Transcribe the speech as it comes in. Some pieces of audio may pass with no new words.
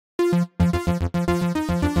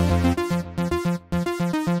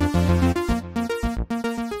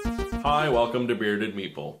welcome to Bearded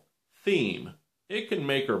Meeple. Theme. It can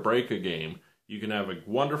make or break a game. You can have a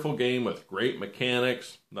wonderful game with great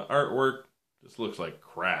mechanics. The artwork just looks like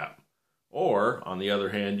crap. Or, on the other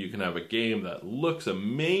hand, you can have a game that looks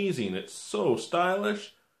amazing. It's so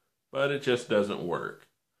stylish, but it just doesn't work.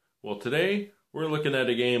 Well, today, we're looking at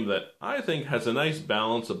a game that I think has a nice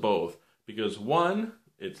balance of both. Because one,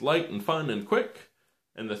 it's light and fun and quick.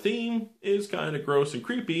 And the theme is kind of gross and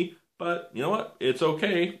creepy. But you know what? It's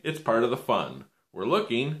okay. It's part of the fun. We're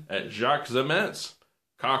looking at Jacques Zamet's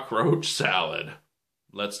Cockroach Salad.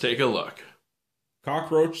 Let's take a look.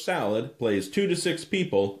 Cockroach Salad plays 2 to 6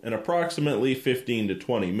 people in approximately 15 to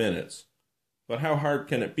 20 minutes. But how hard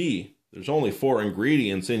can it be? There's only 4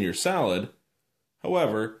 ingredients in your salad.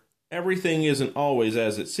 However, everything isn't always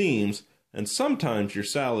as it seems, and sometimes your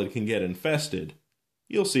salad can get infested.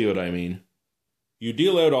 You'll see what I mean. You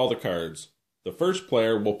deal out all the cards. The first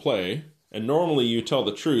player will play, and normally you tell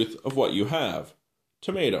the truth of what you have.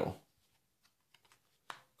 Tomato,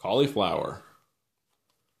 cauliflower,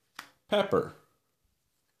 pepper.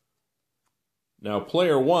 Now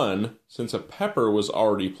player 1, since a pepper was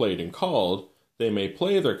already played and called, they may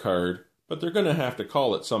play their card, but they're going to have to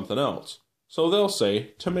call it something else. So they'll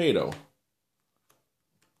say tomato.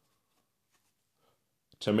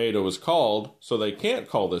 Tomato is called, so they can't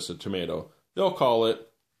call this a tomato. They'll call it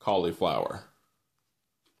cauliflower.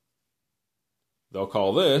 They'll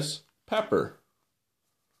call this pepper.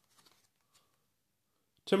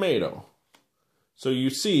 Tomato. So you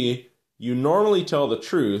see, you normally tell the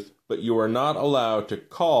truth, but you are not allowed to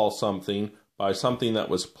call something by something that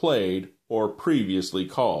was played or previously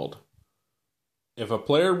called. If a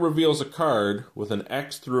player reveals a card with an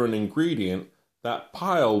X through an ingredient, that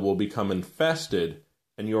pile will become infested,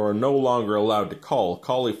 and you are no longer allowed to call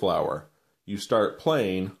cauliflower. You start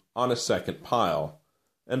playing on a second pile,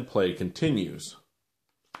 and play continues.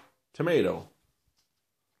 Tomato,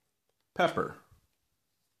 pepper,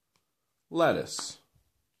 lettuce,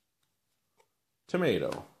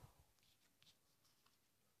 tomato,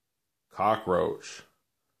 cockroach.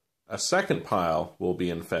 A second pile will be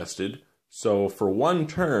infested, so for one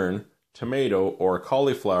turn, tomato or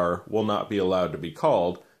cauliflower will not be allowed to be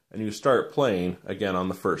called, and you start playing again on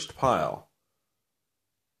the first pile.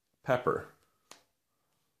 Pepper,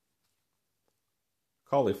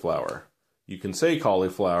 cauliflower. You can say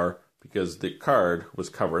cauliflower because the card was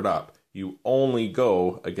covered up. You only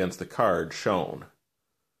go against the card shown.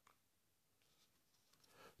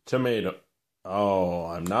 Tomato. Oh,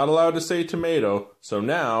 I'm not allowed to say tomato, so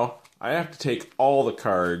now I have to take all the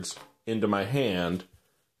cards into my hand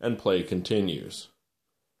and play continues.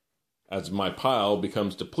 As my pile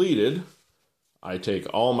becomes depleted, I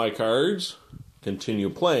take all my cards, continue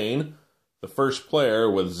playing. The first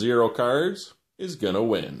player with 0 cards is gonna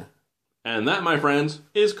win. And that, my friends,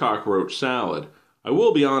 is Cockroach Salad. I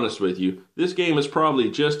will be honest with you, this game is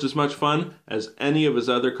probably just as much fun as any of his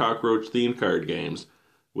other cockroach-themed card games.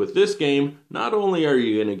 With this game, not only are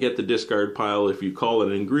you going to get the discard pile if you call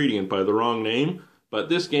an ingredient by the wrong name, but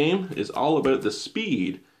this game is all about the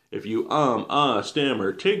speed. If you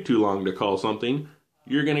stammer, take too long to call something,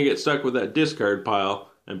 you're going to get stuck with that discard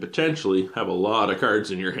pile and potentially have a lot of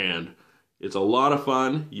cards in your hand. It's a lot of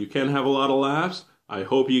fun. You can have a lot of laughs. I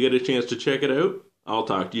hope you get a chance to check it out. I'll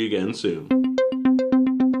talk to you again soon.